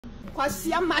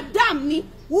Madam ni.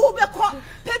 What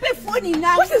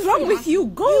is wrong with you?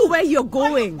 Go where you're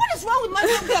going. What is wrong with my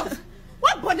little girl?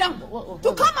 What, madam?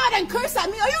 To come out and curse at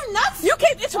me? Are you nuts? You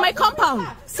came into my compound.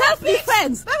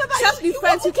 Self-defense.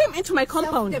 Self-defense. You came into my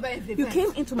compound. You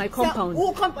came into my compound.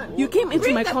 You came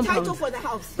into my compound. Bring the title for the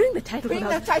house. Bring the title for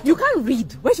the house. You can't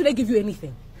read. Why should I give you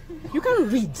anything? You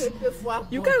can't read.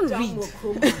 You can't read.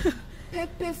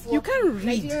 You can't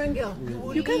read. Nigerian girl,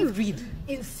 you can't read.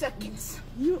 In seconds.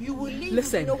 You will leave.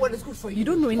 Listen. You know what is good for you. You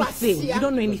don't know anything. You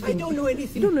don't know anything. I don't know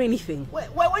anything. You don't know anything.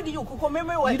 Where did you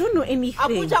commemorate what? You don't know anything.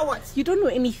 Abuja what? You don't know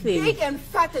anything. Big and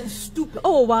fat and stupid.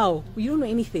 Oh wow. You don't know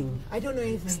anything. I don't know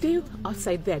anything. Stay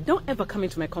outside there. Don't ever come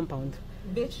into my compound.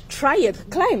 Bitch. Try it.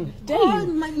 Climb. Dare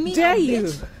you. Dare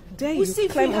you. Dare you.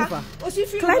 Climb over.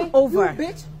 Climb over.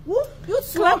 Bitch. You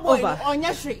climb over. On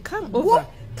your street. Climb over.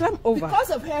 Climb over. Because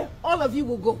of her, all of you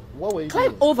will go. What were you Climb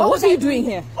doing? over. What are you doing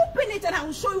here? Open it and I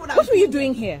will show you what What were you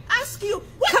doing here? Ask you.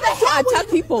 What Coming the hell to attack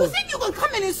people. You think you can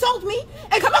come and insult me?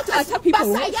 And Coming to attack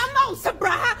people.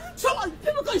 So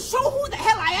people can show who the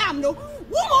hell I am, no?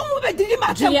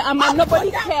 Julia,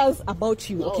 nobody cares about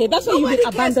you, okay? That's why you've been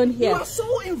abandoned here. You are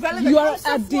so irrelevant.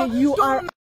 You are